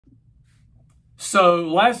So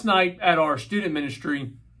last night at our student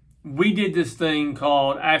ministry, we did this thing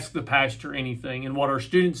called Ask the Pastor Anything. And what our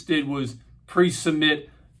students did was pre-submit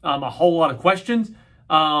a whole lot of questions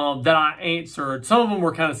that I answered. Some of them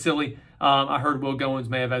were kind of silly. I heard Will Goins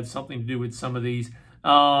may have had something to do with some of these.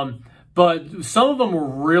 But some of them were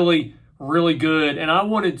really, really good. And I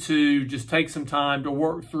wanted to just take some time to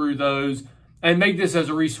work through those and make this as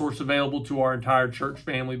a resource available to our entire church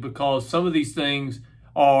family, because some of these things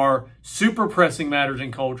are super pressing matters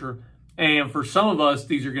in culture. And for some of us,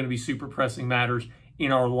 these are going to be super pressing matters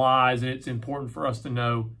in our lives. And it's important for us to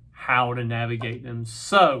know how to navigate them.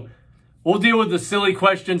 So we'll deal with the silly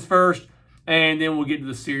questions first, and then we'll get to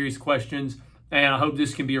the serious questions. And I hope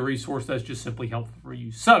this can be a resource that's just simply helpful for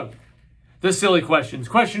you. So the silly questions.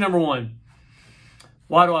 Question number 1.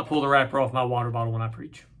 Why do I pull the wrapper off my water bottle when I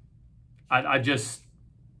preach? I just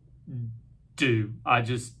do. I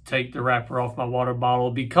just take the wrapper off my water bottle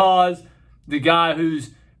because the guy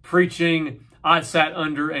who's preaching I sat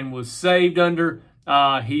under and was saved under,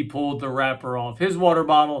 he pulled the wrapper off his water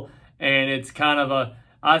bottle, and it's kind of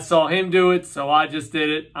I saw him do it, so I just did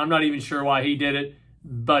it. I'm not even sure why he did it,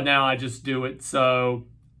 but now I just do it. So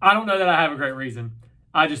I don't know that I have a great reason.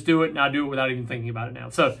 I just do it, and I do it without even thinking about it now.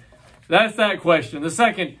 So that's that question. The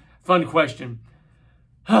second fun question.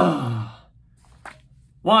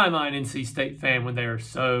 Why am I an NC State fan when they are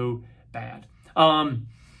so bad?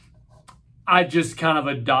 I just kind of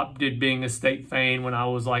adopted being a State fan when I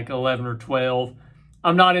was like 11 or 12.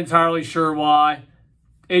 I'm not entirely sure why.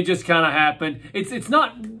 It just kind of happened. It's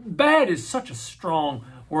not bad is such a strong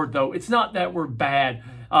word, though. It's not that we're bad.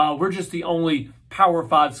 We're just the only Power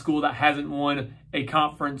 5 school that hasn't won a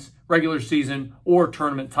conference, regular season, or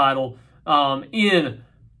tournament title in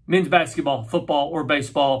men's basketball, football, or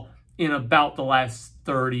baseball in about the last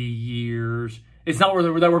 30 years. It's not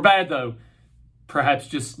that we're bad, though. Perhaps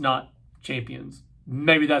just not champions.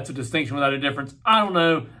 Maybe that's a distinction without a difference. I don't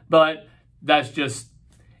know, but that's just,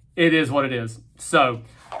 it is what it is. So,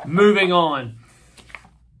 moving on.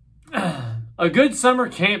 A good summer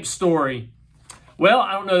camp story. Well,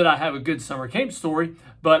 I don't know that I have a good summer camp story,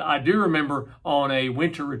 but I do remember on a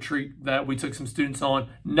winter retreat that we took some students on,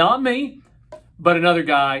 not me, but another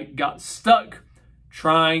guy got stuck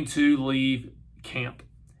trying to leave camp.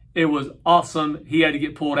 It was awesome. He had to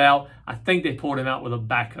get pulled out. I think they pulled him out with a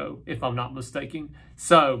backhoe, if I'm not mistaken.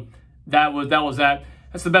 So that was that.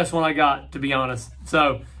 That's the best one I got, to be honest.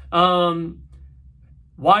 So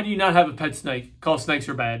why do you not have a pet snake? Because snakes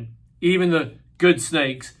are bad. Even the good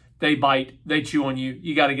snakes, they bite, they chew on you.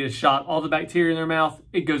 You got to get a shot. All the bacteria in their mouth,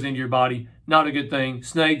 it goes into your body. Not a good thing.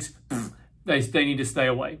 Snakes, they need to stay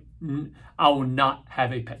away. I will not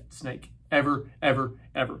have a pet snake. Ever, ever,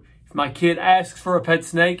 ever. If my kid asks for a pet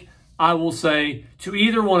snake, I will say to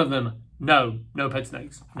either one of them, no pet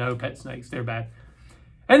snakes. No pet snakes. They're bad.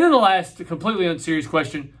 And then the last, completely unserious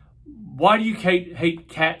question, why do you hate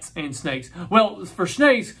cats and snakes? Well, for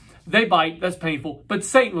snakes, they bite. That's painful. But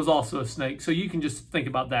Satan was also a snake, so you can just think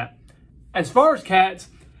about that. As far as cats,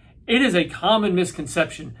 it is a common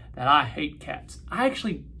misconception that I hate cats. I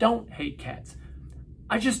actually don't hate cats.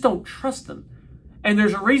 I just don't trust them. And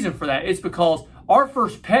there's a reason for that. It's because our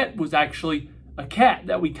first pet was actually a cat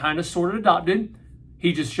that we kind of sort of adopted.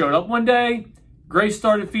 He just showed up one day. Grace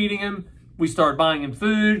started feeding him. We started buying him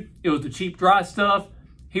food. It was the cheap, dry stuff.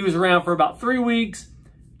 He was around for about 3 weeks,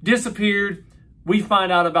 disappeared. We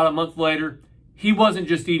find out about a month later, he wasn't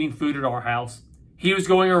just eating food at our house. He was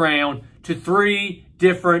going around to 3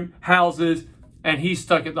 different houses, and he's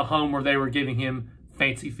stuck at the home where they were giving him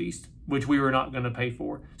fancy feast, which we were not going to pay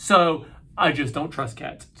for. So I just don't trust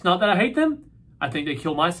cats. It's not that I hate them. I think they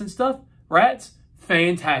kill mice and stuff. Rats,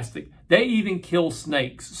 fantastic. They even kill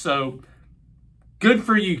snakes. So good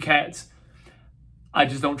for you, cats. I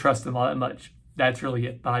just don't trust them all that much. That's really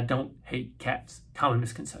it. But I don't hate cats. Common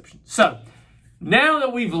misconception. So now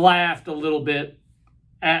that we've laughed a little bit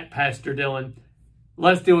at Pastor Dylan,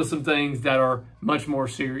 let's deal with some things that are much more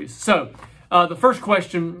serious. So the first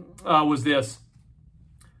question was this.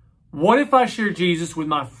 What if I share Jesus with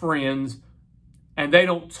my friends and they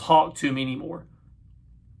don't talk to me anymore?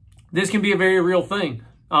 This can be a very real thing.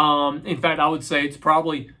 In fact, I would say it's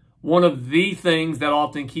probably one of the things that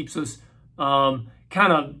often keeps us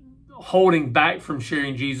kind of holding back from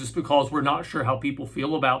sharing Jesus, because we're not sure how people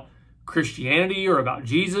feel about Christianity or about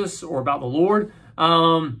Jesus or about the Lord.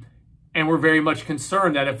 And we're very much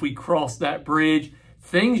concerned that if we cross that bridge,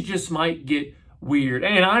 things just might get weird.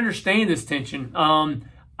 And I understand this tension.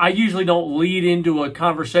 I usually don't lead into a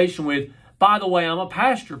conversation with, by the way, I'm a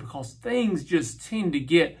pastor, because things just tend to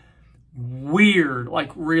get weird,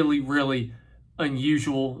 like really, really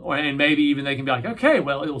unusual, and maybe even they can be like, okay,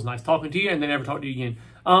 well, it was nice talking to you, and they never talk to you again.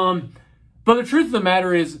 But the truth of the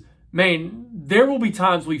matter is, man, there will be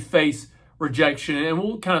times we face rejection, and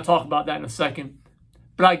we'll kind of talk about that in a second.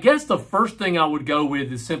 But I guess the first thing I would go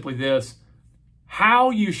with is simply this: how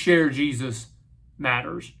you share Jesus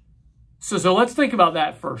matters. So let's think about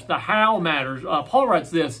that first. The how matters. Paul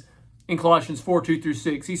writes this in Colossians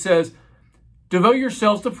 4:2-6. He says, devote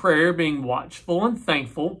yourselves to prayer, being watchful and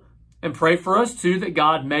thankful, and pray for us too, that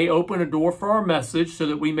God may open a door for our message so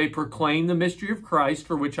that we may proclaim the mystery of Christ,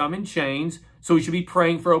 for which I'm in chains. So we should be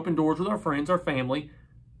praying for open doors with our friends, our family.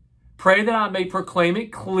 Pray that I may proclaim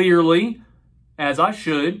it clearly, as I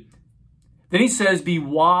should. Then he says, be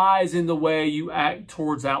wise in the way you act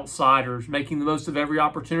towards outsiders, making the most of every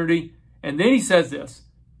opportunity. And then he says this: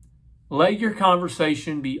 let your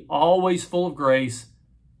conversation be always full of grace,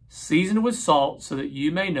 seasoned with salt, so that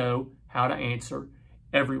you may know how to answer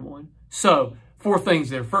everyone. So 4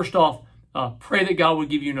 things there. First off, pray that God would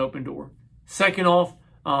give you an open door. Second off,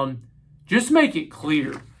 just make it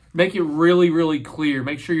clear. Make it really, really clear.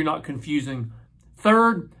 Make sure you're not confusing.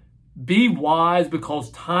 Third, be wise,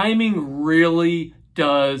 because timing really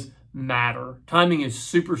does matter. Timing is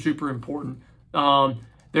super, super important.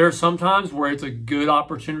 There are some times where it's a good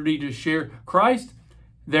opportunity to share Christ.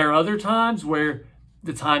 There are other times where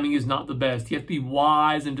the timing is not the best. You have to be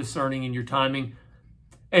wise and discerning in your timing.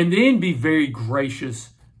 And then be very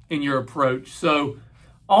gracious in your approach. So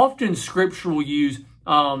often Scripture will use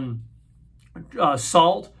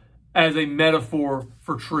salt as a metaphor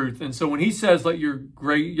for truth. And so when he says, let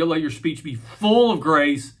your speech be full of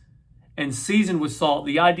grace and seasoned with salt,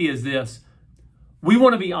 the idea is this: we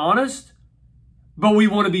want to be honest, but we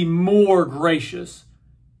want to be more gracious.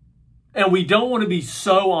 And we don't want to be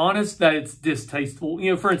so honest that it's distasteful.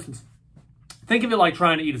 You know, for instance, think of it like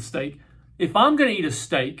trying to eat a steak. If I'm going to eat a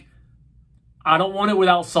steak, I don't want it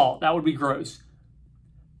without salt. That would be gross.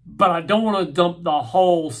 But I don't want to dump the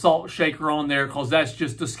whole salt shaker on there, because that's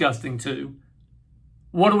just disgusting too.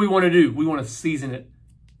 What do we want to do? We want to season it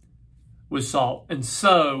with salt. And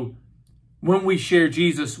so when we share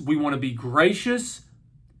Jesus, we want to be gracious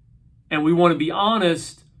and we want to be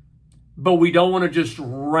honest, but we don't want to just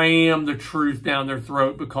ram the truth down their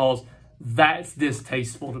throat, because that's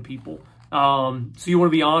distasteful to people. So you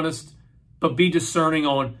want to be honest, but be discerning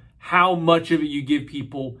on how much of it you give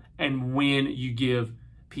people and when you give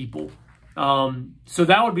people. So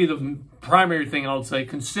that would be the primary thing I would say.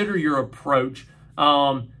 Consider your approach.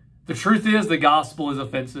 The truth is, the gospel is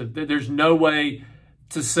offensive. There's no way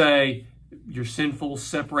to say you're sinful,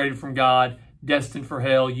 separated from God, destined for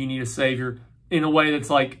hell, you need a savior, in a way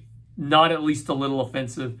that's like not at least a little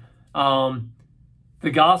offensive.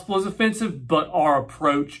 The gospel is offensive, but our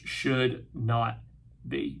approach should not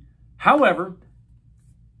be. However,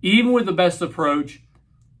 even with the best approach,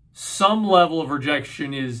 some level of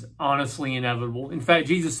rejection is honestly inevitable. In fact,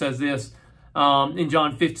 Jesus says this in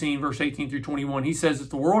John 15, verse 18-21. He says, if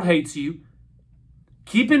the world hates you,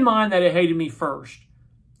 keep in mind that it hated me first.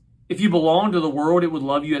 If you belong to the world, it would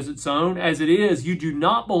love you as its own. As it is, you do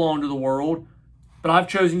not belong to the world, but I've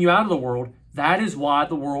chosen you out of the world. That is why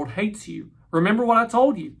the world hates you. Remember what I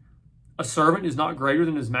told you. A servant is not greater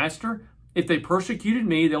than his master. If they persecuted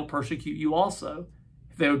me, they'll persecute you also.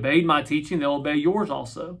 If they obeyed my teaching, they'll obey yours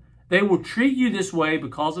also. They will treat you this way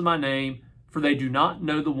because of my name, for they do not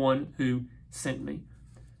know the one who sent me.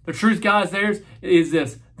 The truth, guys, is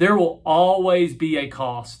this: there will always be a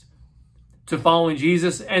cost to following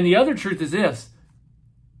Jesus. And the other truth is this: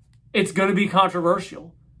 it's going to be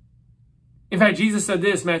controversial. In fact, Jesus said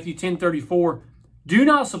this, Matthew 10:34, do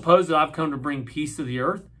not suppose that I've come to bring peace to the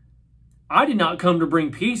earth. I did not come to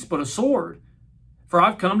bring peace, but a sword. For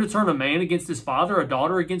I've come to turn a man against his father, a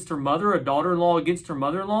daughter against her mother, a daughter-in-law against her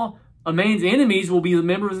mother-in-law. A man's enemies will be the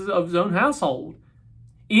members of his own household.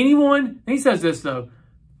 Anyone, he says this though,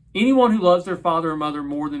 anyone who loves their father or mother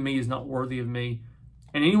more than me is not worthy of me.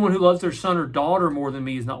 And anyone who loves their son or daughter more than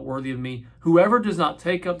me is not worthy of me. Whoever does not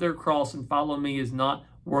take up their cross and follow me is not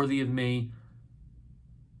worthy of me.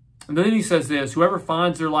 And then he says this: whoever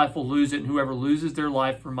finds their life will lose it, and whoever loses their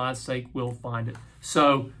life for my sake will find it.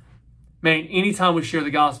 So, man, anytime we share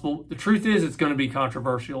the gospel, the truth is it's going to be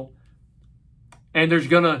controversial. And there's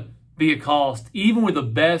going to be a cost. Even with the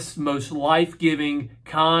best, most life-giving,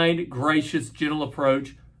 kind, gracious, gentle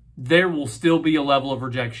approach, there will still be a level of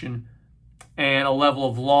rejection and a level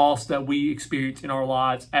of loss that we experience in our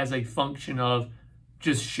lives as a function of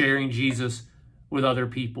just sharing Jesus with other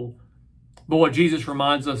people. But what Jesus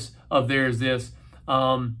reminds us of there is this,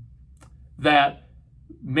 that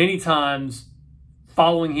many times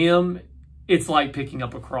following him it's like picking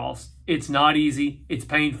up a cross. It's not easy. It's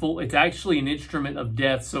painful. It's actually an instrument of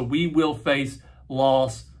death. So we will face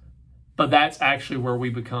loss, but that's actually where we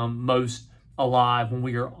become most alive, when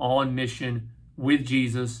we are on mission with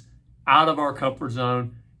Jesus, out of our comfort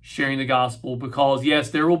zone, sharing the gospel. Because yes,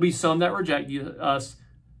 there will be some that reject us,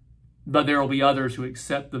 but there will be others who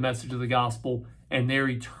accept the message of the gospel, and their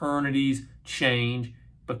eternities change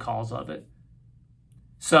because of it.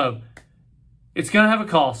 So it's going to have a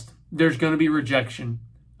cost. There's going to be rejection.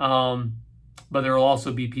 But there will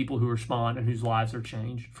also be people who respond and whose lives are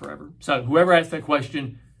changed forever. So whoever asked that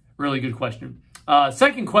question, really good question.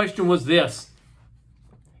 Second question was this: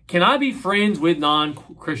 can I be friends with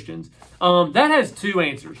non-Christians? That has two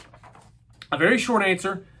answers. A very short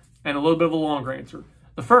answer and a little bit of a longer answer.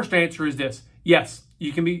 The first answer is this: yes,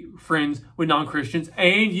 you can be friends with non-Christians,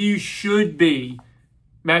 and you should be.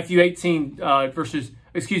 Matthew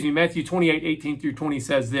 28, 18 through 20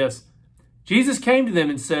 says this: Jesus came to them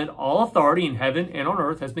and said, all authority in heaven and on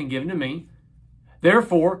earth has been given to me.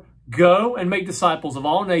 Therefore, go and make disciples of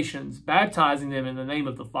all nations, baptizing them in the name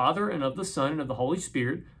of the Father and of the Son and of the Holy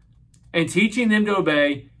Spirit, and teaching them to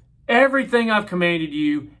obey everything I've commanded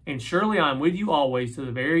you, and surely I'm with you always to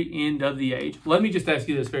the very end of the age. Let me just ask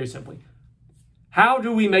you this very simply. How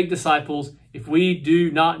do we make disciples if we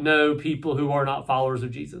do not know people who are not followers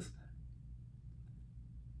of Jesus?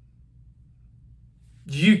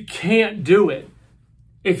 You can't do it.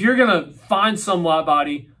 If you're going to find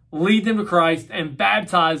somebody, lead them to Christ, and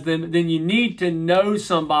baptize them, then you need to know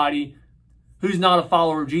somebody who's not a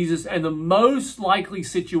follower of Jesus. And the most likely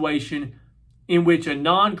situation in which a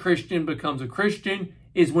non-Christian becomes a Christian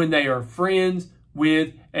is when they are friends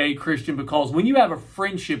with a Christian. Because when you have a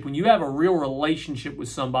friendship, when you have a real relationship with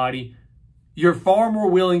somebody, you're far more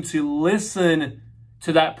willing to listen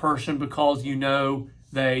to that person because you know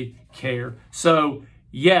they care. So,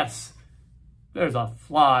 yes, there's a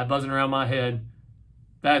fly buzzing around my head.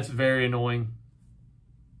 That's very annoying.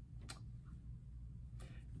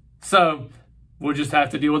 So, we'll just have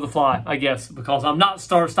to deal with the fly, I guess, because I'm not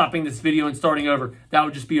stopping this video and starting over. That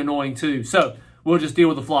would just be annoying too. So, we'll just deal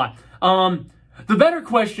with the fly. The better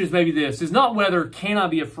question is maybe this, is not whether can I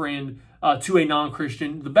be a friend to a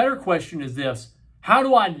non-Christian. The better question is this: how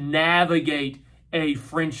do I navigate a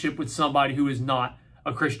friendship with somebody who is not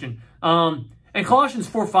a Christian? And Colossians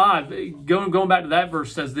 4:5, going back to that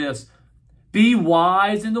verse, says this: be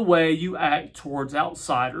wise in the way you act towards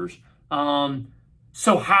outsiders.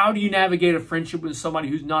 So how do you navigate a friendship with somebody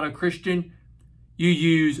who's not a Christian? You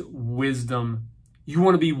use wisdom. You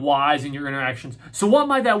want to be wise in your interactions. So what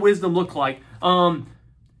might that wisdom look like?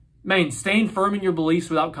 Staying firm in your beliefs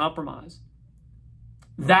without compromise.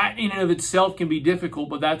 That in and of itself can be difficult,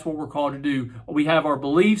 but that's what we're called to do. We have our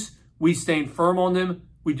beliefs. We stand firm on them.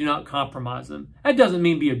 We do not compromise them. That doesn't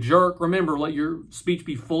mean be a jerk. Remember, let your speech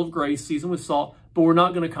be full of grace, seasoned with salt, but we're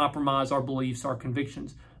not going to compromise our beliefs, our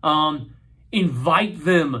convictions. Invite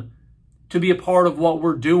them to be a part of what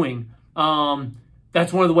we're doing.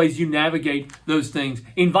 That's one of the ways you navigate those things.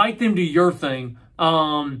 Invite them to your thing.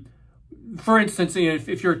 For instance,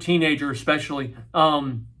 if you're a teenager especially,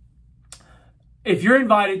 if you're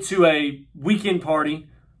invited to a weekend party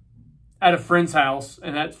at a friend's house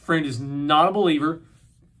and that friend is not a believer,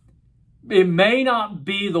 it may not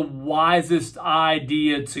be the wisest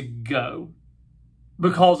idea to go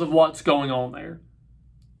because of what's going on there.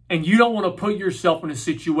 And you don't want to put yourself in a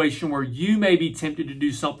situation where you may be tempted to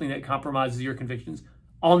do something that compromises your convictions.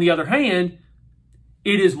 On the other hand,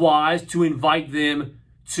 it is wise to invite them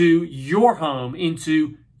to your home,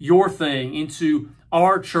 into your thing, into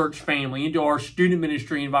our church family, into our student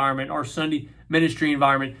ministry environment, our Sunday ministry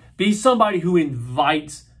environment. Be somebody who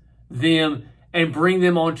invites them and bring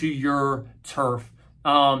them onto your turf.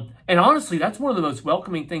 And honestly, that's one of the most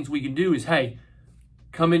welcoming things we can do is, hey,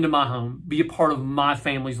 come into my home, be a part of my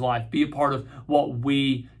family's life, be a part of what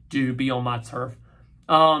we do, be on my turf.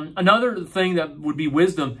 Another thing that would be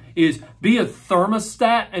wisdom is be a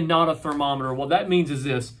thermostat and not a thermometer. What that means is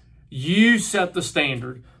this: you set the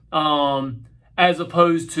standard as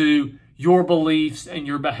opposed to your beliefs and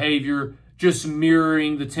your behavior just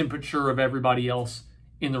mirroring the temperature of everybody else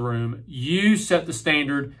in the room. You set the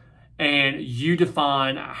standard and you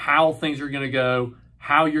define how things are going to go,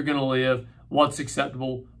 how you're going to live, what's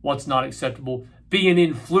acceptable, what's not acceptable. Be an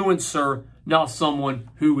influencer, not someone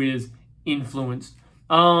who is influenced.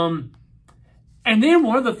 And then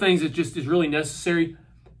one of the things that just is really necessary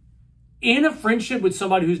in a friendship with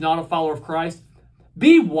somebody who's not a follower of Christ,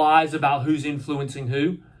 be wise about who's influencing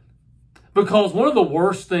who. Because one of the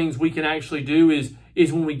worst things we can actually do is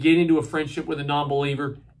when we get into a friendship with a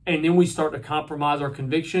non-believer and then we start to compromise our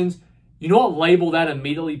convictions. You know what label that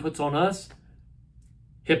immediately puts on us?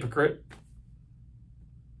 hypocrite.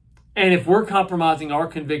 And if we're compromising our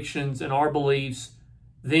convictions and our beliefs,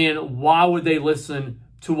 then why would they listen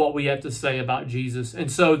to what we have to say about Jesus? And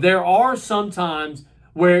so there are some times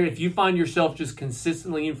where if you find yourself just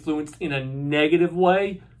consistently influenced in a negative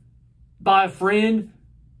way by a friend,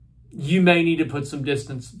 you may need to put some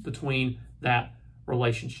distance between that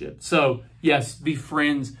relationship. So yes, be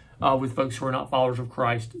friends with folks who are not followers of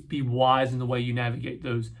Christ. Be wise in the way you navigate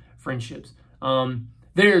those friendships.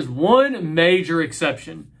 There's one major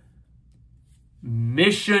exception.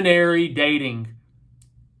 Missionary dating.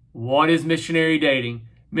 What is missionary dating?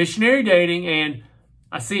 Missionary dating, and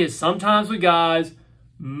I see it sometimes with guys.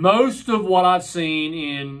 Most of what I've seen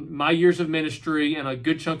in my years of ministry, and a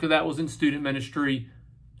good chunk of that was in student ministry,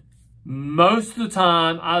 most of the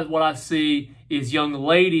time what I see is young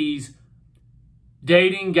ladies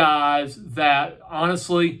dating guys that,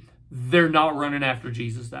 honestly, they're not running after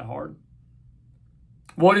Jesus that hard.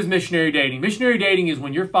 What is missionary dating? Missionary dating is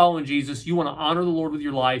when you're following Jesus, you want to honor the Lord with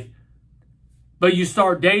your life, but you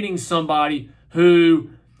start dating somebody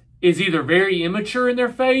who is either very immature in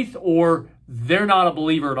their faith or they're not a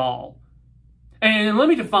believer at all. And let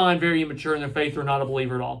me define very immature in their faith or not a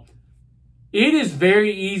believer at all. It is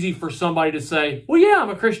very easy for somebody to say, well, yeah, I'm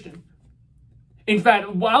a Christian. In fact,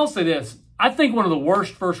 I'll say this. I think one of the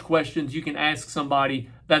worst first questions you can ask somebody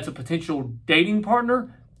that's a potential dating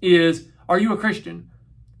partner is, are you a Christian?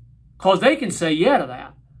 Because they can say yeah to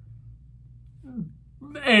that.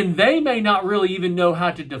 And they may not really even know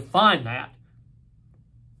how to define that.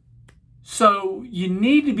 So you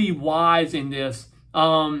need to be wise in this.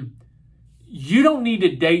 You don't need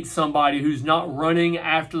to date somebody who's not running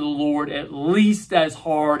after the Lord at least as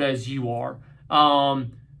hard as you are.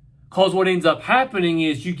 Because what ends up happening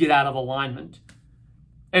is you get out of alignment.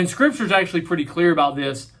 And Scripture is actually pretty clear about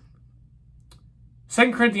this.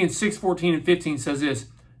 2 Corinthians 6:14 and 15 says this,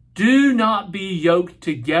 do not be yoked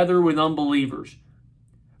together with unbelievers.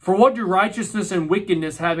 For what do righteousness and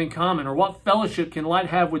wickedness have in common? Or what fellowship can light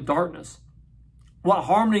have with darkness? What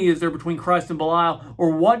harmony is there between Christ and Belial?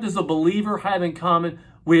 Or what does a believer have in common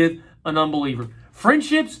with an unbeliever?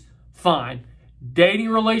 Friendships, fine. Dating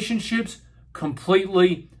relationships,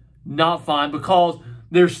 completely not fine. Because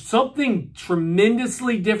there's something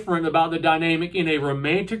tremendously different about the dynamic in a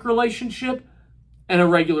romantic relationship and a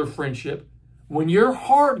regular friendship. When your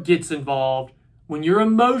heart gets involved, when your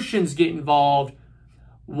emotions get involved,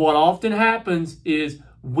 what often happens is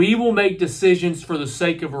we will make decisions for the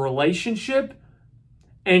sake of a relationship,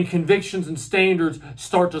 and convictions and standards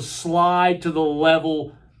start to slide to the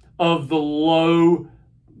level of the low,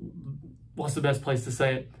 what's the best place to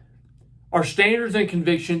say it? Our standards and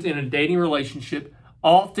convictions in a dating relationship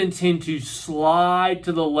often tend to slide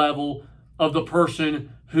to the level of the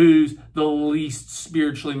person who's the least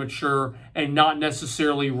spiritually mature and not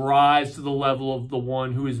necessarily rise to the level of the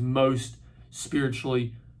one who is most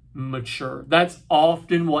spiritually mature. That's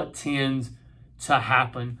often what tends to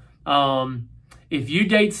happen. If you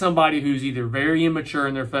date somebody who's either very immature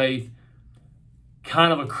in their faith,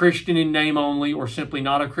 kind of a Christian in name only, or simply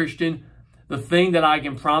not a Christian, the thing that I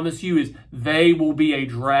can promise you is they will be a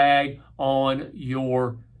drag on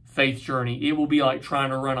your faith journey. It will be like trying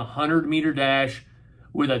to run a 100-meter dash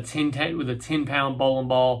with a 10-pound bowling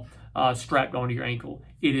ball strapped onto your ankle.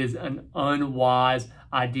 It is an unwise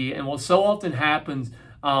idea. And what so often happens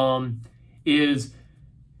is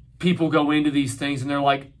people go into these things and they're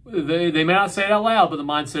like, they may not say it out loud, but the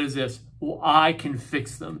mindset is this: well, I can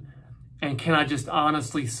fix them. And can I just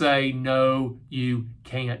honestly say, no, you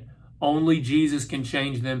can't. Only Jesus can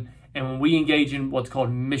change them. And when we engage in what's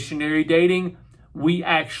called missionary dating, we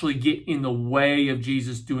actually get in the way of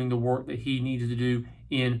Jesus doing the work that he needed to do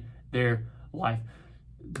in their life.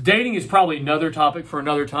 Dating is probably another topic for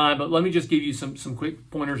another time, but let me just give you some quick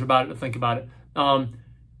pointers about it to think about it.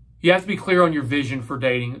 You have to be clear on your vision for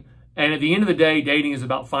dating. And at the end of the day, dating is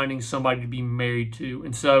about finding somebody to be married to.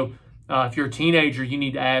 And so if you're a teenager, you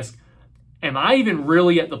need to ask, am I even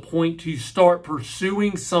really at the point to start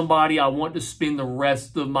pursuing somebody I want to spend the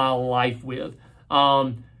rest of my life with?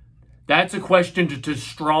 That's a question to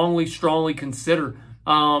strongly consider.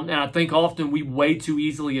 And I think often we way too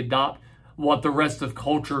easily adopt what the rest of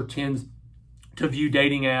culture tends to view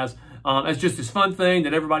dating as just this fun thing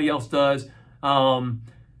that everybody else does.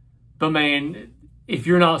 But man, if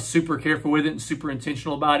you're not super careful with it and super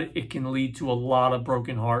intentional about it, it can lead to a lot of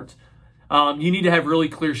broken hearts. You need to have really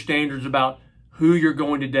clear standards about who you're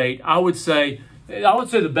going to date. I would say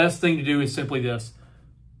the best thing to do is simply this: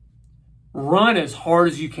 run as hard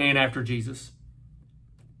as you can after Jesus.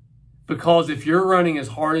 Because if you're running as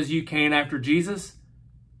hard as you can after Jesus,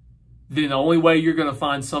 then the only way you're going to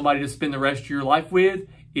find somebody to spend the rest of your life with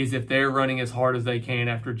is if they're running as hard as they can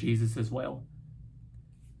after Jesus as well.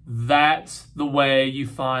 That's the way you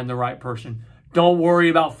find the right person. Don't worry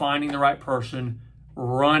about finding the right person.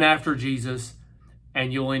 Run after Jesus,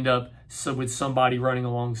 and you'll end up with somebody running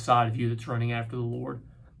alongside of you that's running after the Lord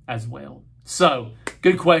as well. So,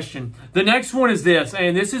 good question. The next one is this,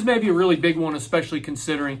 and this is maybe a really big one, especially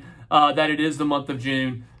considering that it is the month of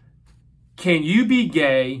June. Can you be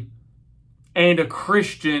gay and a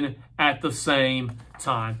Christian at the same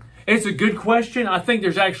time? It's a good question. I think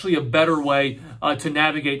there's actually a better way to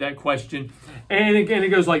navigate that question. And again, it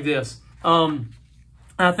goes like this.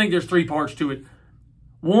 I think there's three parts to it.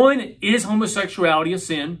 One, is homosexuality a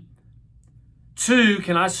sin? Two,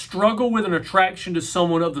 can I struggle with an attraction to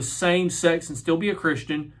someone of the same sex and still be a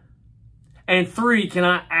Christian? And three, can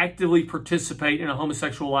I actively participate in a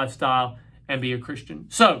homosexual lifestyle and be a Christian?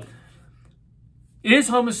 So, is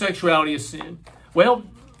homosexuality a sin? Well,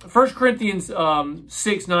 1 Corinthians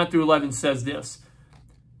 6, 9 through 11 says this.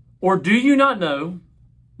 Or do you not know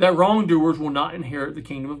that wrongdoers will not inherit the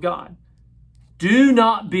kingdom of God? Do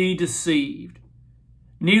not be deceived.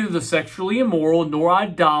 Neither the sexually immoral, nor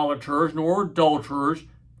idolaters, nor adulterers,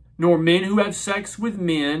 nor men who have sex with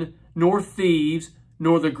men, nor thieves,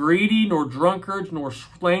 nor the greedy, nor drunkards, nor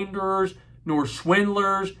slanderers, nor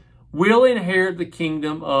swindlers will inherit the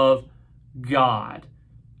kingdom of God.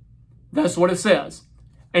 That's what it says.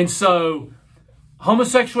 And so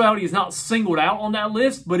homosexuality is not singled out on that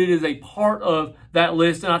list, but it is a part of that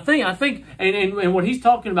list. And I think, and what he's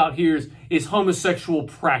talking about here is homosexual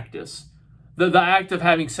practice. The act of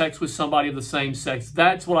having sex with somebody of the same sex.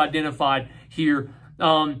 That's what identified here.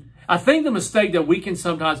 I think the mistake that we can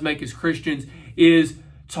sometimes make as Christians is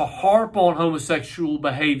to harp on homosexual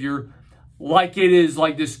behavior like it is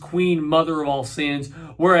like this queen mother of all sins,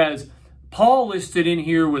 whereas Paul listed in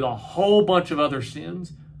here with a whole bunch of other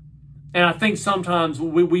sins. And I think sometimes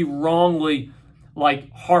we wrongly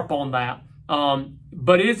harp on that.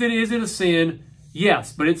 But is it a sin?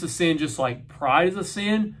 Yes, but it's a sin just like pride is a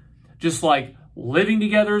sin, just like living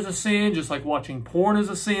together is a sin, just like watching porn is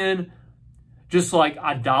a sin, just like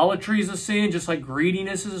idolatry is a sin, just like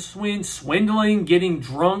greediness is a sin, swindling, getting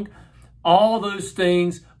drunk. All those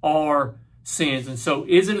things are sins. And so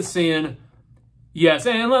is it a sin? Yes.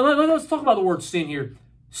 And let's talk about the word sin here.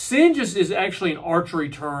 Sin just is actually an archery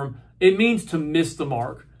term. It means to miss the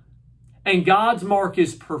mark. And God's mark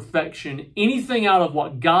is perfection. Anything out of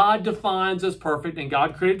what God defines as perfect, and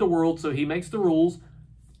God created the world, so he makes the rules.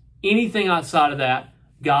 Anything outside of that,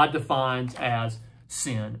 God defines as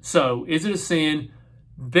sin. So, is it a sin?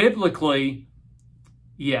 Biblically,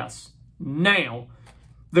 yes. Now,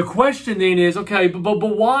 the question then is, okay, but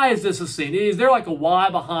why is this a sin? Is there like a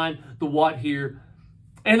why behind the what here?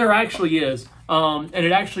 And there actually is. And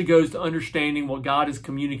it actually goes to understanding what God is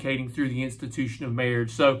communicating through the institution of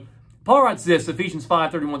marriage. So, Paul writes this, Ephesians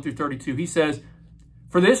 5, 31 through 32. He says,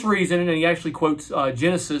 for this reason, and he actually quotes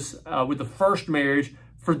Genesis with the first marriage,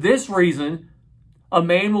 for this reason, a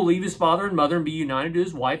man will leave his father and mother and be united to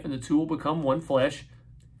his wife, and the two will become one flesh.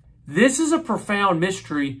 This is a profound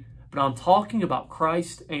mystery, but I'm talking about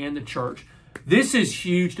Christ and the church. This is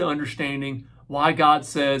huge to understanding why God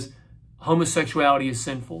says homosexuality is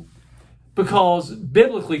sinful. Because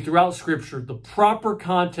biblically, throughout Scripture, the proper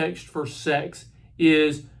context for sex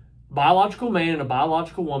is biological man and a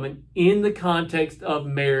biological woman in the context of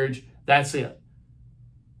marriage. That's it.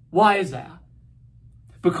 Why is that?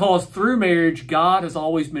 Because through marriage, God has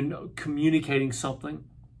always been communicating something.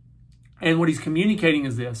 And what he's communicating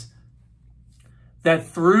is this, that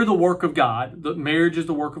through the work of God, the marriage is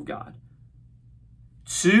the work of God,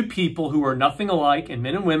 two people who are nothing alike, and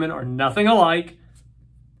men and women are nothing alike,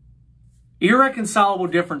 irreconcilable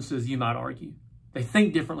differences, you might argue. They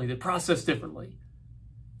think differently, they process differently.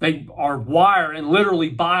 They are wired and literally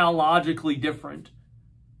biologically different.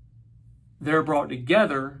 They're brought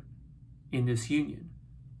together in this union.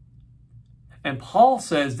 And Paul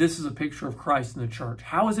says this is a picture of Christ in the church.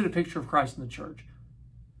 How is it a picture of Christ in the church?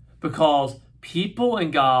 Because people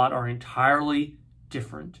and God are entirely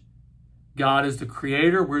different. God is the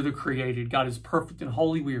creator, we're the created. God is perfect and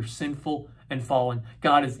holy, we are sinful and fallen.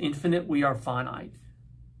 God is infinite, we are finite.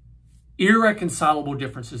 Irreconcilable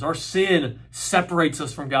differences. Our sin separates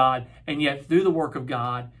us from God, and yet through the work of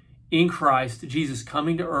God in Christ, Jesus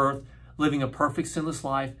coming to earth, living a perfect sinless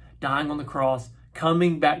life, dying on the cross,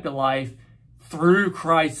 coming back to life, through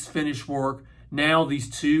Christ's finished work, now these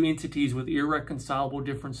two entities with irreconcilable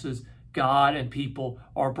differences, God and people,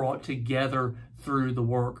 are brought together through the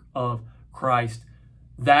work of Christ.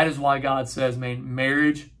 That is why God says, man,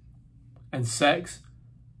 marriage and sex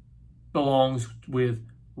belongs with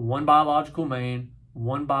one biological man,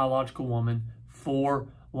 one biological woman for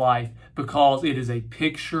life, because it is a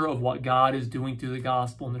picture of what God is doing through the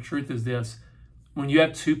gospel. And the truth is this: when you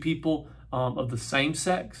have two people of the same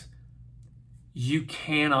sex, you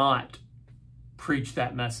cannot preach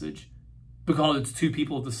that message, because it's two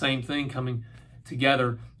people of the same thing coming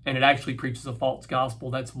together, and it actually preaches a false gospel.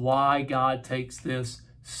 That's why God takes this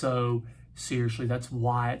so seriously. That's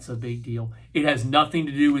why it's a big deal. It has nothing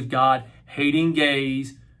to do with God hating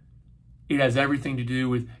gays. It has everything to do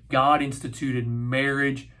with God instituted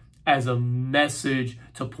marriage as a message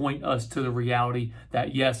to point us to the reality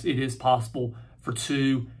that, yes, it is possible for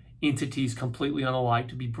two entities completely unalike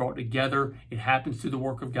to be brought together. It happens through the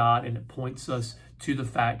work of God, and it points us to the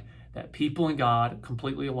fact that people and God,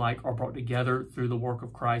 completely alike, are brought together through the work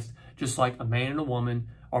of Christ, just like a man and a woman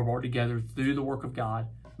are brought together through the work of God,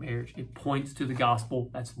 marriage. It points to the gospel.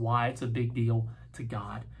 That's why it's a big deal to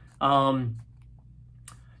God.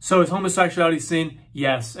 So is homosexuality sin?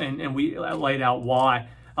 Yes, and we laid out why.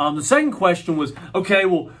 The second question was, okay,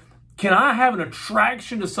 well, can I have an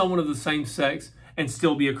attraction to someone of the same sex and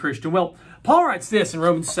still be a Christian? Well, Paul writes this in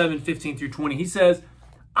Romans 7:15-20. He says,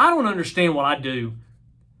 I don't understand what I do.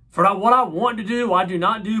 For what I want to do, I do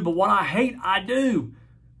not do, but what I hate, I do.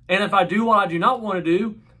 And if I do what I do not want to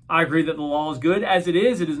do, I agree that the law is good. As it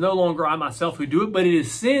is no longer I myself who do it, but it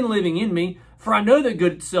is sin living in me. For I know that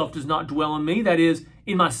good itself does not dwell in me, that is,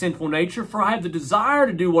 in my sinful nature. For I have the desire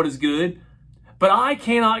to do what is good, but I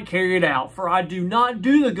cannot carry it out. For I do not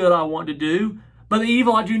do the good I want to do, but the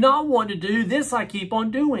evil I do not want to do, this I keep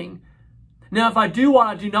on doing. Now, if I do what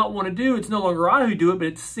I do not want to do, it's no longer I who do it, but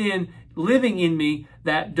it's sin living in me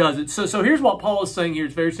that does it. So here's what Paul is saying here.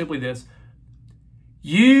 It's very simply this: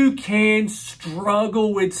 you can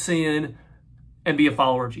struggle with sin and be a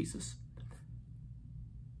follower of Jesus.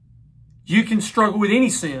 You can struggle with any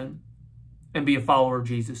sin and be a follower of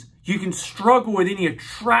Jesus. You can struggle with any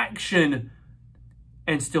attraction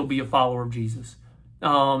and still be a follower of Jesus.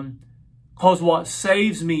 Because what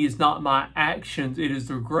saves me is not my actions, it is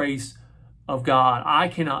the grace of God. I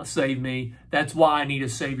cannot save me. That's why I need a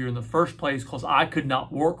Savior in the first place, because I could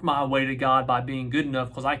not work my way to God by being good enough,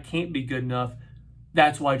 because I can't be good enough.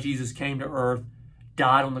 That's why Jesus came to earth,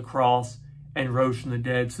 died on the cross, and rose from the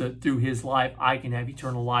dead, so that through his life I can have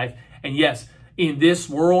eternal life. And yes, in this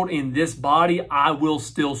world, in this body, I will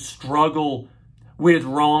still struggle with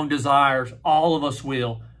wrong desires. All of us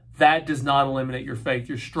will. That does not eliminate your faith.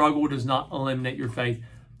 Your struggle does not eliminate your faith.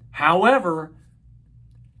 However,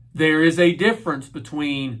 there is a difference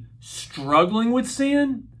between struggling with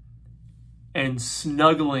sin and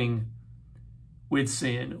snuggling with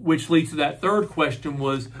sin, which leads to that third question,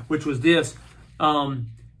 which was this: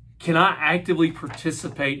 can I actively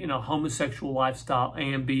participate in a homosexual lifestyle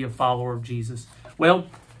and be a follower of Jesus? Well,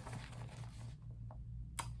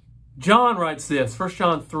 John writes this, 1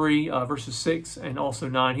 John 3, verses 6 and also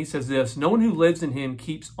 9. He says this: no one who lives in him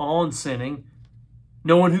keeps on sinning.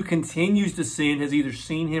 No one who continues to sin has either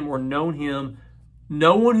seen him or known him.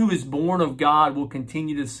 No one who is born of God will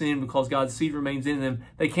continue to sin, because God's seed remains in them.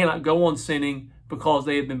 They cannot go on sinning because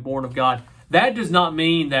they have been born of God. That does not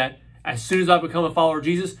mean that as soon as I become a follower of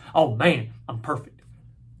Jesus, oh man, I'm perfect.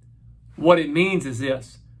 What it means is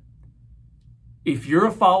this: if you're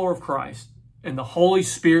a follower of Christ and the Holy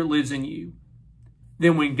Spirit lives in you,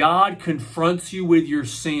 then when God confronts you with your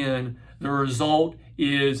sin, the result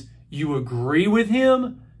is you agree with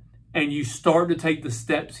him and you start to take the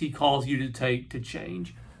steps he calls you to take to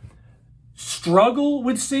change. Struggle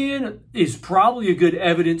with sin is probably a good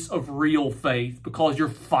evidence of real faith, because you're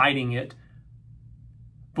fighting it.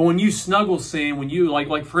 But when you snuggle sin, when you,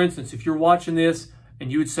 like for instance, if you're watching this and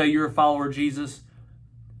you would say you're a follower of Jesus,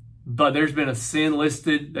 but there's been a sin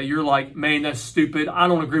listed that you're like, man, that's stupid. I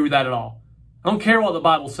don't agree with that at all. I don't care what the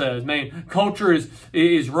Bible says, man. Culture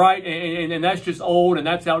is right, and that's just old, and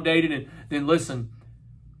that's outdated. And then listen,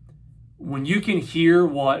 when you can hear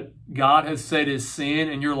what God has said is sin,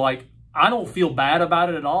 and you're like, I don't feel bad about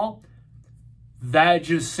it at all, that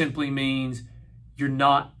just simply means you're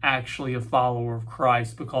not actually a follower of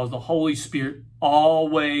Christ, because the Holy Spirit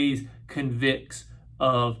always convicts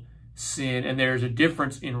of sin. And there's a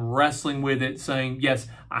difference in wrestling with it, saying, yes,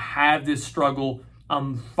 I have this struggle,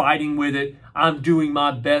 I'm fighting with it, I'm doing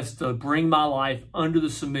my best to bring my life under the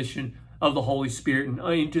submission of the Holy Spirit and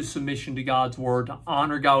into submission to God's word, to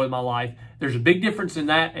honor God with my life. There's a big difference in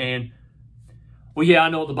that. And, well, yeah, I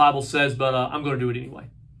know what the Bible says, but I'm going to do it anyway.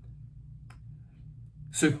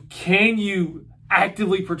 So can you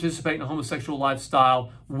actively participate in a homosexual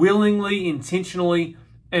lifestyle willingly, intentionally,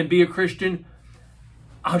 and be a Christian?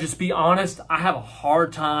 I'll just be honest, I have a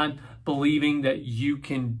hard time believing that you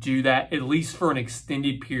can do that, at least for an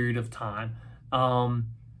extended period of time.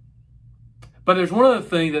 But But there's one other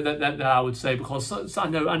thing that I would say, because so I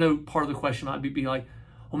know part of the question might be like,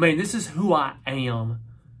 well, man, this is who I am.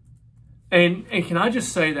 And can I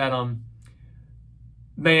just say that,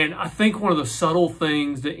 man, I think one of the subtle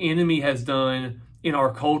things the enemy has done in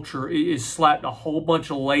our culture is slapped a whole bunch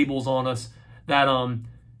of labels on us that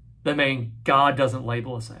man, God doesn't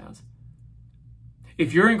label us as.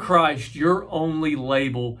 If you're in Christ, your only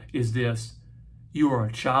label is this: you are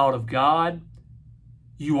a child of God,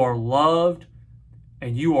 you are loved,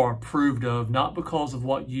 and you are approved of, not because of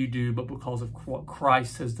what you do, but because of what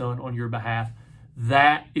Christ has done on your behalf.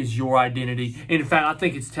 That is your identity. And in fact, I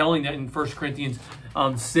think it's telling that in 1 Corinthians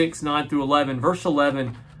 6, 9 through 11. Verse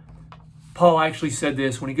 11, Paul actually said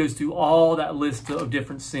this when he goes through all that list of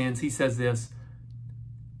different sins. He says this: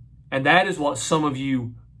 and that is what some of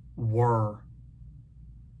you were.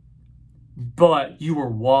 But you were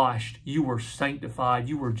washed, you were sanctified,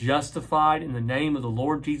 you were justified in the name of the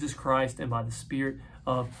Lord Jesus Christ and by the Spirit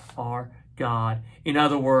of our God. In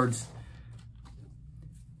other words,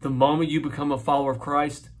 the moment you become a follower of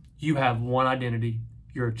Christ, you have one identity.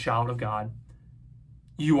 You're a child of God.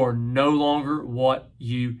 You are no longer what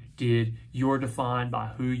you did. You are defined by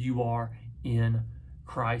who you are in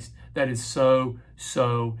Christ. That is so,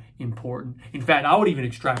 so important. In fact, I would even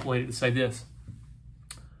extrapolate it to say this: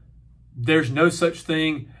 there's no such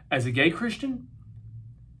thing as a gay Christian.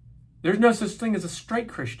 There's no such thing as a straight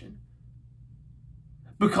Christian.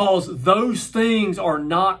 Because those things are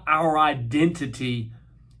not our identity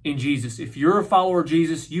in Jesus. If you're a follower of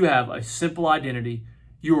Jesus, you have a simple identity.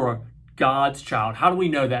 You are God's child. How do we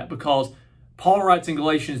know that? Because Paul writes in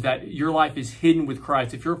Galatians that your life is hidden with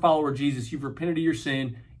Christ. If you're a follower of Jesus, you've repented of your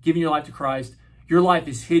sin, given your life to Christ. Your life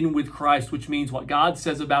is hidden with Christ, which means what God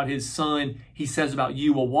says about his son, he says about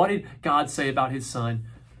you. Well, what did God say about his son?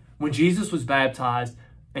 When Jesus was baptized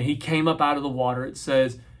and he came up out of the water, it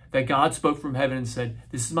says that God spoke from heaven and said,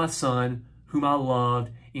 "This is my son whom I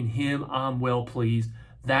loved. In him I'm well pleased."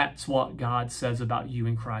 That's what God says about you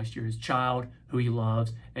in Christ. You're his child who he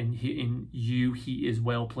loves, and in you he is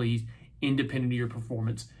well pleased, independent of your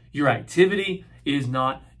performance. Your activity is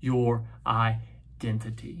not your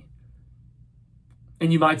identity.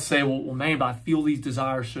 And you might say, well, man, but I feel these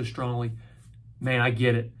desires so strongly. Man, I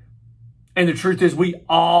get it. And the truth is, we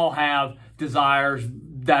all have desires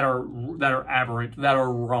that are aberrant, that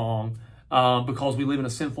are wrong, because we live in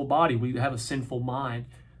a sinful body. We have a sinful mind.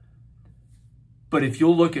 But if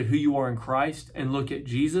you'll look at who you are in Christ and look at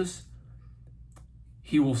Jesus,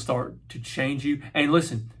 he will start to change you. And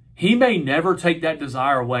listen, he may never take that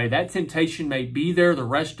desire away. That temptation may be there the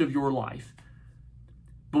rest of your life.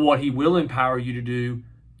 But what he will empower you to do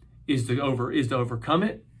is to overcome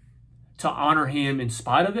it, to honor him in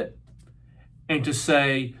spite of it, and to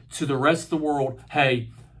say to the rest of the world, hey,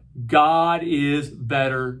 God is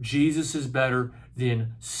better. Jesus is better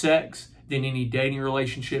than sex, than any dating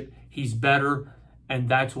relationship. He's better, and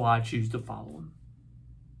that's why I choose to follow him.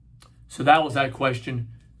 So that was that question.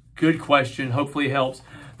 Good question. Hopefully it helps.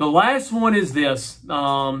 The last one is this,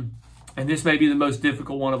 and this may be the most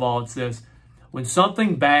difficult one of all. It's this: when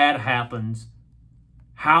something bad happens,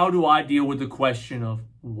 how do I deal with the question of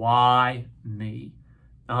why me?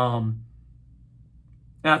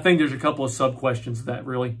 And I think there's a couple of sub-questions to that,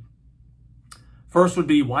 really. First would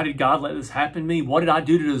be, why did God let this happen to me? What did I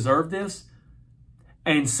do to deserve this?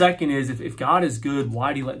 And second is, if God is good, why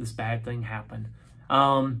did he let this bad thing happen?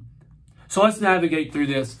 So let's navigate through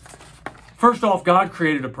this. First off, God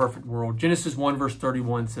created a perfect world. Genesis 1 verse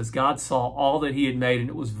 31 says, God saw all that he had made and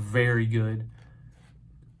it was very good.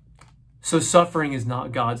 So suffering is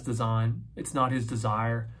not God's design. It's not his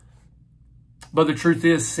desire. But the truth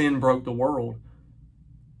is, sin broke the world.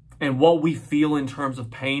 And what we feel in terms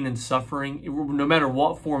of pain and suffering, no matter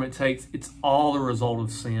what form it takes, it's all the result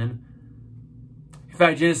of sin. In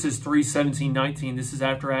fact, Genesis 3, 17, 19, this is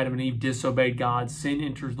after Adam and Eve disobeyed God. Sin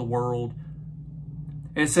enters the world.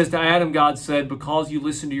 And it says, to Adam, God said, because you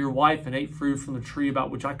listened to your wife and ate fruit from the tree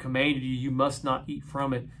about which I commanded you, you must not eat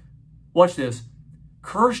from it. Watch this.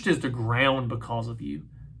 Cursed is the ground because of you.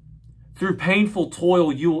 Through painful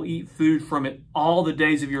toil, you will eat food from it all the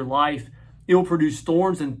days of your life. It will produce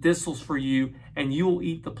thorns and thistles for you, and you will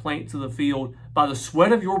eat the plants of the field. By the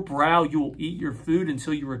sweat of your brow, you will eat your food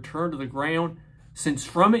until you return to the ground, since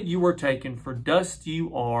from it you were taken, for dust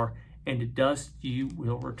you are, and to dust you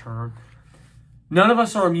will return. None of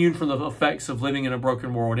us are immune from the effects of living in a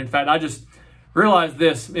broken world. In fact, I just realized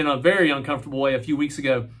this in a very uncomfortable way a few weeks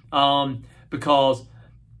ago, because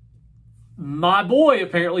my boy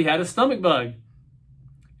apparently had a stomach bug.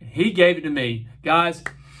 He gave it to me. Guys,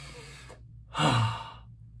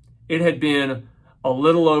 it had been a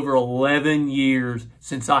little over 11 years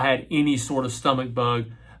since I had any sort of stomach bug.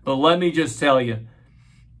 But let me just tell you,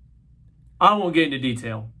 I won't get into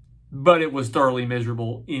detail, but it was thoroughly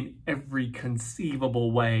miserable in every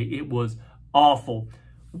conceivable way. It was awful.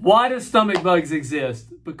 Why do stomach bugs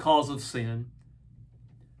exist? Because of sin.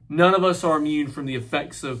 None of us are immune from the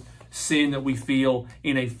effects of sin that we feel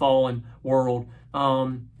in a fallen world.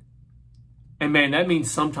 And man, that means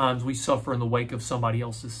sometimes we suffer in the wake of somebody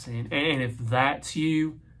else's sin. And if that's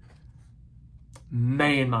you,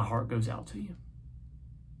 man, my heart goes out to you.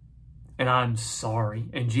 And I'm sorry.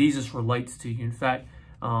 And Jesus relates to you. In fact,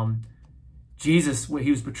 Jesus,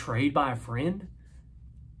 he was betrayed by a friend.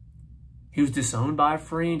 He was disowned by a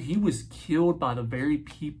friend. He was killed by the very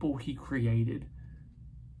people he created.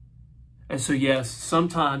 And so, yes,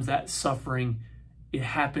 sometimes that suffering, it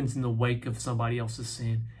happens in the wake of somebody else's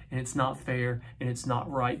sin. And it's not fair and it's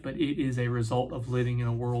not right, but it is a result of living in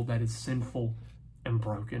a world that is sinful and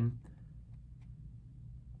broken.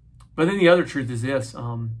 But then the other truth is this.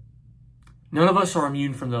 None of us are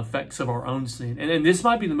immune from the effects of our own sin. And this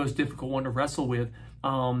might be the most difficult one to wrestle with.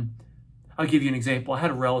 I'll give you an example. I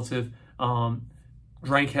had a relative,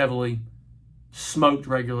 drank heavily, smoked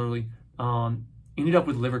regularly, ended up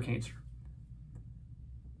with liver cancer.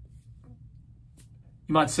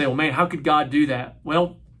 You might say, well, man, how could God do that?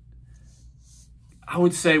 Well, I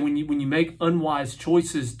would say when you make unwise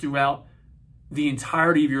choices throughout the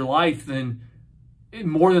entirety of your life, then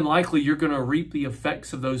more than likely you're going to reap the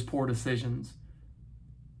effects of those poor decisions.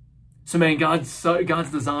 So, man, God's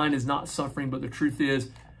design is not suffering, but the truth is,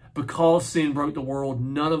 because sin broke the world,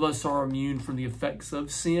 none of us are immune from the effects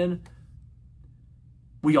of sin.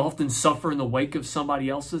 We often suffer in the wake of somebody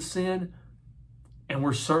else's sin, and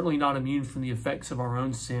we're certainly not immune from the effects of our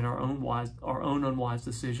own sin, our own unwise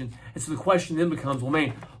decisions. And so the question then becomes, well,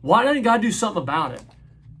 man, why doesn't God do something about it?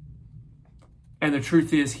 And the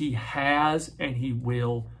truth is, he has and he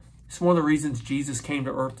will. It's one of the reasons Jesus came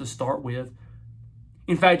to earth to start with.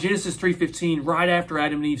 In fact, Genesis 3:15, right after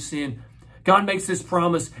Adam and Eve sinned, God makes this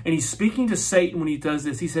promise, and he's speaking to Satan when he does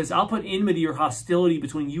this. He says, I'll put enmity or hostility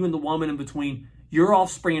between you and the woman and between your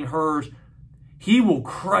offspring and hers. He will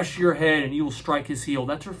crush your head and you will strike his heel.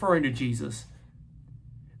 That's referring to Jesus.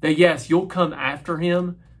 That yes, you'll come after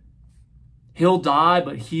him. He'll die,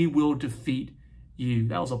 but he will defeat you.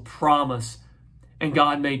 That was a promise. And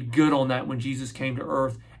God made good on that when Jesus came to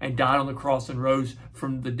earth and died on the cross and rose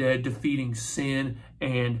from the dead, defeating sin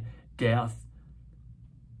and death.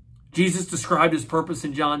 Jesus described his purpose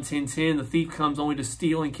in John 10:10. The thief comes only to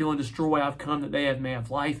steal and kill and destroy. I've come that they may have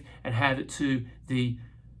life and have it to the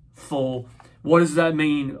full. What does that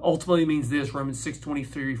mean? Ultimately, it means this, Romans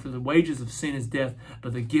 6:23, for the wages of sin is death,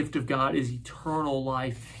 but the gift of God is eternal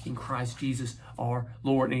life in Christ Jesus our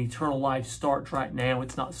Lord. And eternal life starts right now.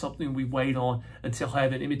 It's not something we wait on until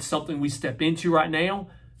heaven. It's something we step into right now,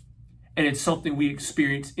 and it's something we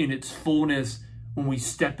experience in its fullness when we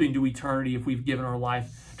step into eternity if we've given our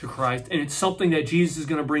life to Christ. And it's something that Jesus is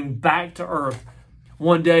going to bring back to earth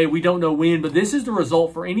one day. We don't know when, but this is the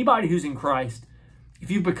result for anybody who's in Christ. If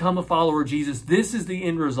you've become a follower of Jesus, this is the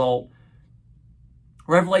end result.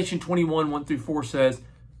 Revelation 21:1-4 says,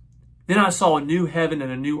 Then I saw a new heaven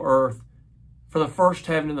and a new earth, for the first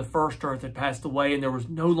heaven and the first earth had passed away, and there was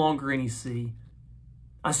no longer any sea.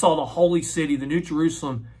 I saw the holy city, the New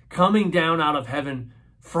Jerusalem, coming down out of heaven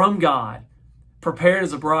from God, prepared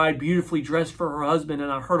as a bride, beautifully dressed for her husband.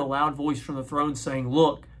 And I heard a loud voice from the throne saying,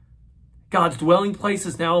 Look, God's dwelling place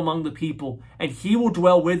is now among the people, and he will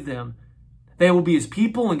dwell with them. They will be his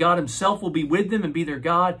people, and God himself will be with them and be their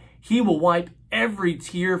God. He will wipe every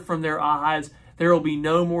tear from their eyes. There will be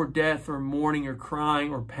no more death or mourning or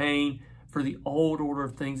crying or pain, for the old order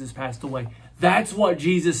of things has passed away. That's what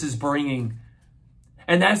Jesus is bringing.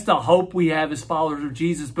 And that's the hope we have as followers of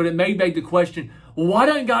Jesus. But it may beg the question, well, why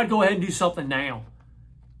doesn't God go ahead and do something now?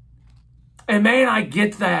 And man, I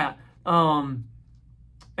get that.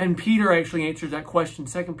 And Peter actually answers that question.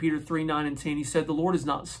 2 Peter 3:9-10. He said, the Lord is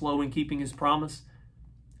not slow in keeping his promise,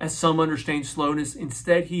 as some understand slowness.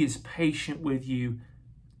 Instead, he is patient with you,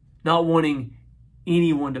 not wanting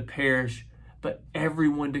anyone to perish, but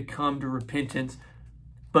everyone to come to repentance.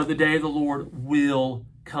 But the day of the Lord will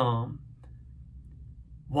come.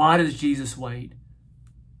 Why does Jesus wait?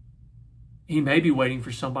 He may be waiting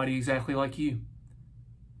for somebody exactly like you,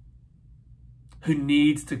 who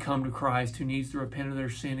needs to come to Christ, who needs to repent of their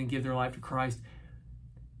sin and give their life to Christ.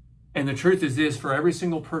 And the truth is this, for every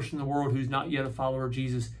single person in the world who's not yet a follower of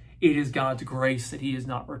Jesus, it is God's grace that he has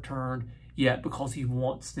not returned yet, because he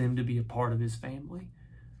wants them to be a part of his family.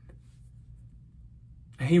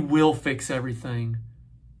 And he will fix everything.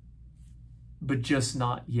 but just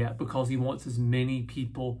not yet, because he wants as many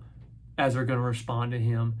people as are going to respond to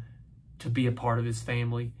him to be a part of his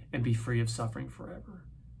family and be free of suffering forever.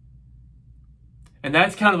 And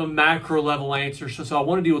that's kind of a macro level answer. So I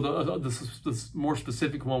want to deal with the more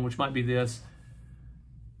specific one, which might be this.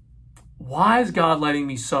 Why is God letting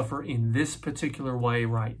me suffer in this particular way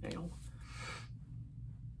right now?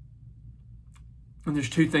 And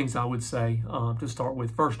there's two things I would say to start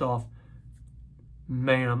with. First off,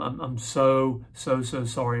 man, I'm so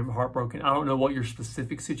sorry. I'm heartbroken. I don't know what your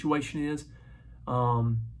specific situation is,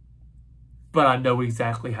 but I know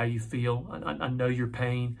exactly how you feel. I know your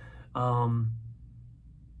pain.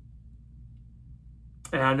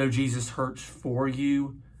 And I know Jesus hurts for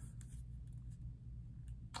you.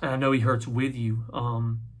 And I know he hurts with you.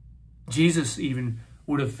 Jesus even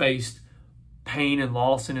would have faced pain and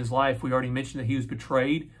loss in his life. We already mentioned that he was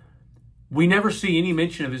betrayed. We never see any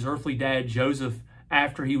mention of his earthly dad, Joseph,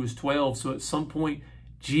 after he was 12. So at some point,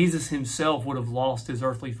 Jesus himself would have lost his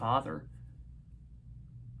earthly father.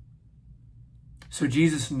 So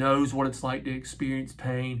Jesus knows what it's like to experience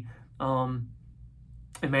pain. And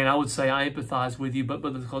man, I would say I empathize with you, but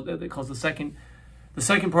because the second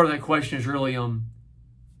part of that question is really,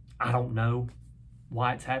 I don't know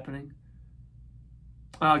why it's happening.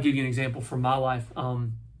 I'll give you an example from my life.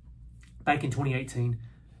 Back in 2018,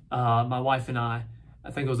 my wife and I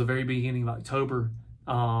think it was the very beginning of October,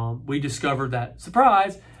 we discovered that,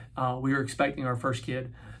 surprise, we were expecting our first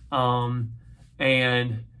kid.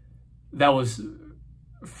 And that was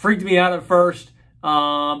freaked me out at first,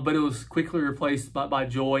 but it was quickly replaced by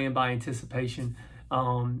joy and by anticipation.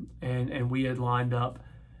 And we had lined up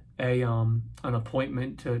an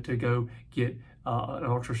appointment to go get an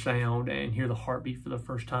ultrasound and hear the heartbeat for the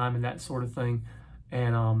first time and that sort of thing.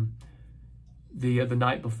 And the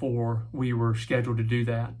night before we were scheduled to do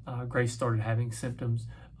that, Grace started having symptoms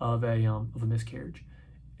of a miscarriage.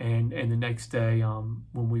 And the next day,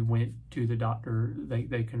 when we went to the doctor,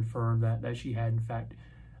 they confirmed that she had in fact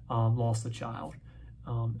lost the child.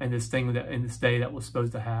 And this day that was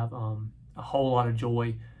supposed to have a whole lot of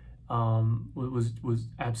joy was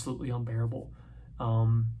absolutely unbearable.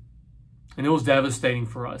 And it was devastating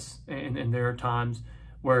for us. And there are times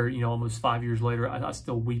where, almost 5 years later, I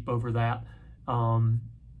still weep over that.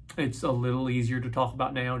 It's a little easier to talk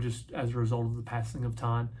about now just as a result of the passing of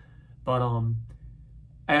time. But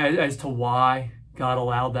as to why God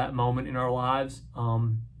allowed that moment in our lives, I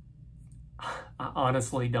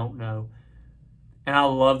honestly don't know. And I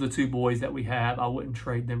love the two boys that we have. I wouldn't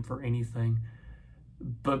trade them for anything.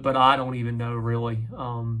 But I don't even know really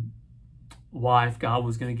why, if God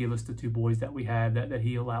was going to give us the two boys that we have,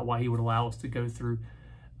 why he would allow us to go through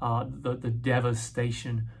the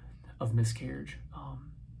devastation of miscarriage.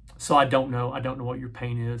 So I don't know. I don't know what your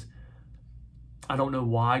pain is. I don't know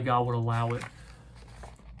why God would allow it.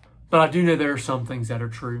 But I do know there are some things that are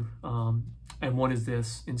true. And one is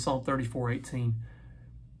this. In Psalm 34:18,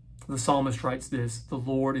 the psalmist writes this: "The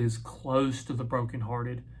Lord is close to the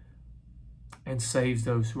brokenhearted and saves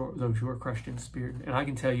those who are crushed in spirit." And I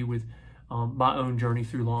can tell you with my own journey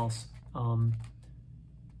through loss,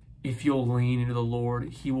 if you'll lean into the Lord,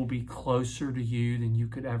 he will be closer to you than you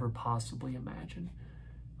could ever possibly imagine.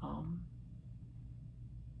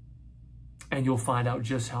 And you'll find out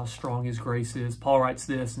just how strong his grace is. Paul writes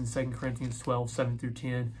this in 2 Corinthians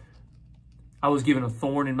 12:7-10. "I was given a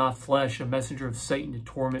thorn in my flesh, a messenger of Satan to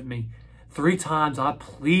torment me. 3 times I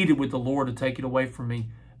pleaded with the Lord to take it away from me.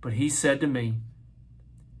 But he said to me,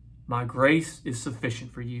 'My grace is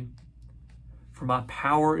sufficient for you, for my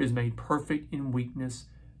power is made perfect in weakness.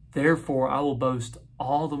 Therefore, I will boast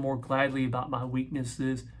all the more gladly about my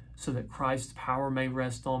weaknesses, so that Christ's power may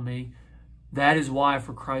rest on me. That is why,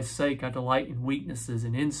 for Christ's sake, I delight in weaknesses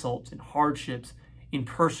and insults and hardships, in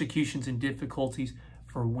persecutions and difficulties.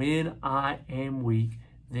 For when I am weak,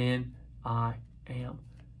 then I am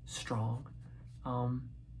strong.'"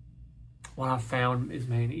 What I've found is,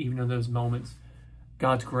 man, even in those moments,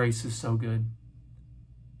 God's grace is so good.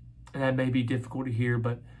 And that may be difficult to hear,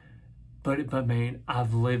 but man,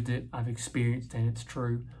 I've lived it, I've experienced it, and it's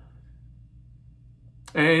true.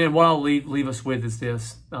 And what I'll leave us with is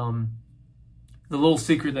this. The little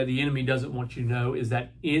secret that the enemy doesn't want you to know is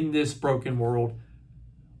that in this broken world,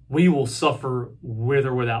 we will suffer with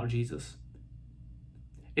or without Jesus.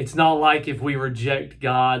 It's not like if we reject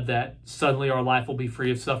God that suddenly our life will be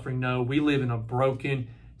free of suffering. No, we live in a broken,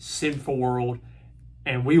 sinful world,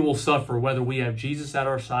 and we will suffer whether we have Jesus at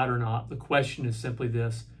our side or not. The question is simply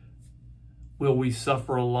this: will we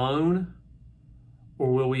suffer alone,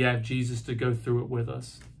 or will we have Jesus to go through it with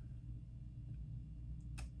us?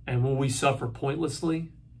 And will we suffer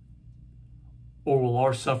pointlessly, or will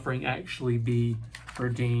our suffering actually be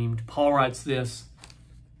redeemed? Paul writes this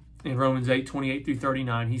in Romans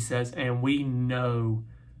 8:28-39. He says, and we know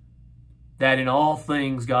that in all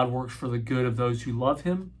things God works for the good of those who love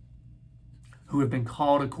him, who have been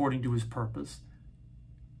called according to his purpose.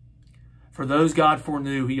 For those God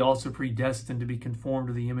foreknew, he also predestined to be conformed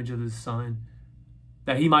to the image of his Son,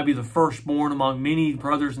 that he might be the firstborn among many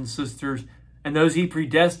brothers and sisters. And those he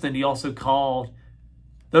predestined, he also called.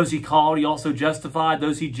 Those he called, he also justified.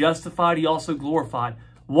 Those he justified, he also glorified.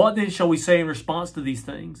 What then shall we say in response to these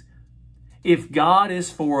things? If God is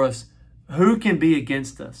for us, who can be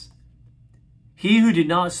against us? He who did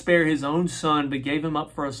not spare his own Son, but gave him up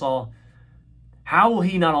for us all, how will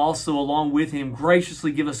he not also, along with him,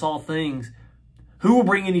 graciously give us all things? Who will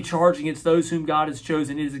bring any charge against those whom God has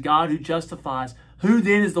chosen? It is God who justifies. Who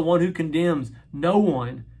then is the one who condemns? No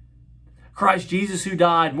one. Christ Jesus, who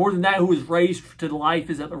died, more than that, who was raised to life,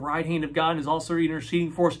 is at the right hand of God and is also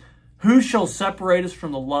interceding for us. Who shall separate us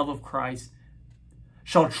from the love of Christ?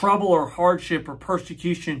 Shall trouble or hardship or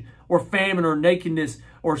persecution or famine or nakedness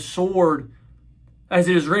or sword? As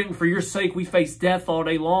it is written, for your sake we face death all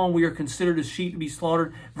day long. We are considered as sheep to be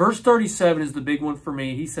slaughtered. Verse 37 is the big one for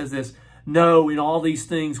me. He says this, no, in all these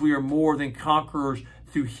things we are more than conquerors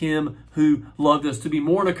through him who loved us. To be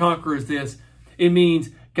more than a conqueror is this. It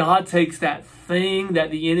means God takes that thing that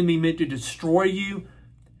the enemy meant to destroy you,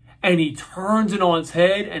 and he turns it on its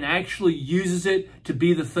head and actually uses it to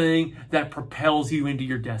be the thing that propels you into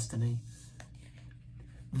your destiny.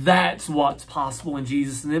 That's what's possible in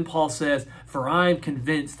Jesus. And then Paul says, for I am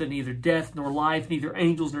convinced that neither death nor life, neither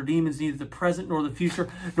angels nor demons, neither the present nor the future,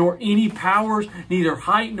 nor any powers, neither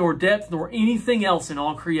height nor depth, nor anything else in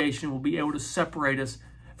all creation will be able to separate us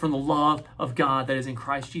from the love of God that is in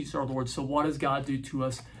Christ Jesus our Lord. So what does God do to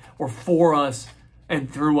us or for us and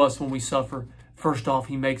through us when we suffer? First off,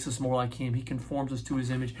 he makes us more like him. He conforms us to his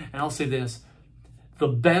image. And I'll say this, the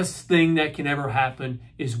best thing that can ever happen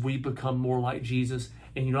is we become more like Jesus.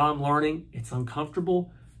 And you know, I'm learning, it's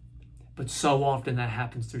uncomfortable, but so often that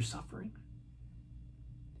happens through suffering.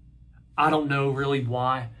 I don't know really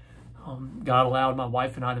why God allowed my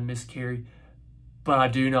wife and I to miscarry, but I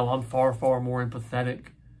do know I'm far, far more empathetic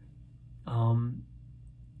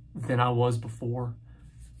than I was before.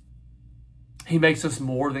 He makes us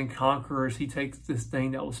more than conquerors. He takes this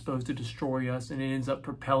thing that was supposed to destroy us and it ends up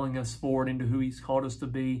propelling us forward into who he's called us to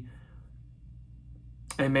be.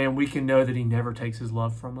 And man, we can know that he never takes his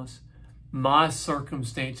love from us. My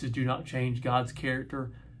circumstances do not change God's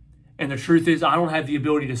character. And the truth is, I don't have the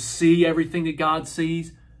ability to see everything that God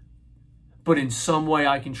sees. But in some way,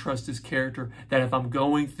 I can trust his character. That if I'm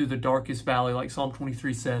going through the darkest valley, like Psalm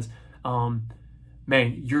 23 says,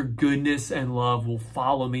 man, your goodness and love will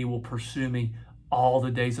follow me, will pursue me all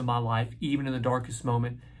the days of my life. Even in the darkest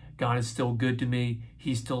moment, God is still good to me.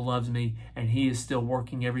 He still loves me. And he is still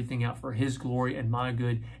working everything out for his glory and my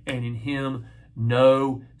good. And in him,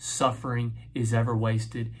 no suffering is ever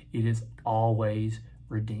wasted. It is always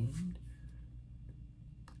redeemed.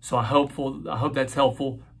 So I hope that's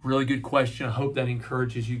helpful. Really good question. I hope that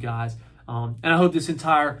encourages you guys. And I hope this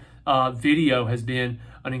entire video has been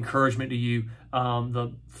an encouragement to you,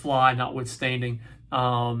 the fly notwithstanding.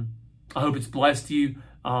 I hope it's blessed you.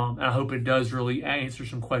 And I hope it does really answer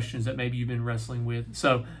some questions that maybe you've been wrestling with.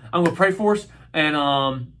 So I'm going to pray for us. And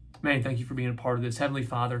man, thank you for being a part of this. Heavenly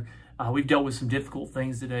Father, we've dealt with some difficult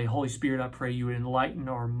things today. Holy Spirit, I pray you would enlighten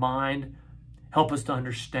our mind. Help us to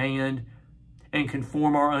understand and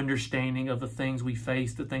conform our understanding of the things we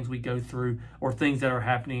face, the things we go through, or things that are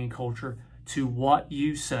happening in culture to what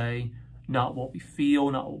you say, not what we feel,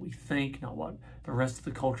 not what we think, not what the rest of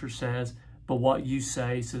the culture says, but what you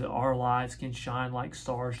say, so that our lives can shine like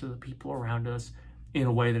stars to the people around us in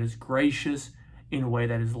a way that is gracious, in a way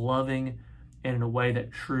that is loving, and in a way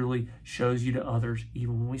that truly shows you to others,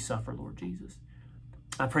 even when we suffer, Lord Jesus.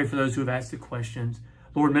 I pray for those who have asked the questions.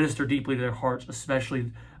 Lord, minister deeply to their hearts,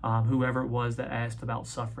 especially whoever it was that asked about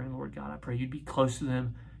suffering, Lord God. I pray you'd be close to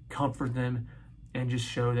them, comfort them, and just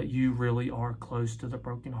show that you really are close to the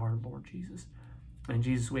brokenhearted, Lord Jesus. And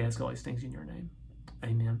Jesus, we ask all these things in your name.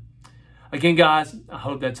 Amen. Again, guys, I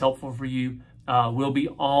hope that's helpful for you. We'll be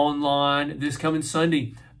online this coming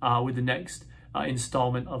Sunday with the next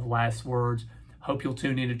installment of Last Words. Hope you'll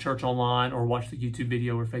tune in to church online or watch the YouTube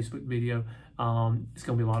video or Facebook video. It's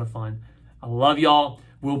going to be a lot of fun. I love y'all.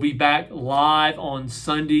 We'll be back live on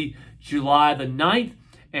Sunday, July the 9th.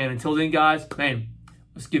 And until then, guys, man,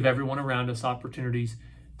 let's give everyone around us opportunities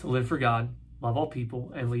to live for God, love all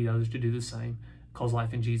people, and lead others to do the same, because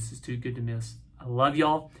life in Jesus is too good to miss. I love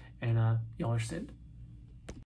y'all, and y'all are sent.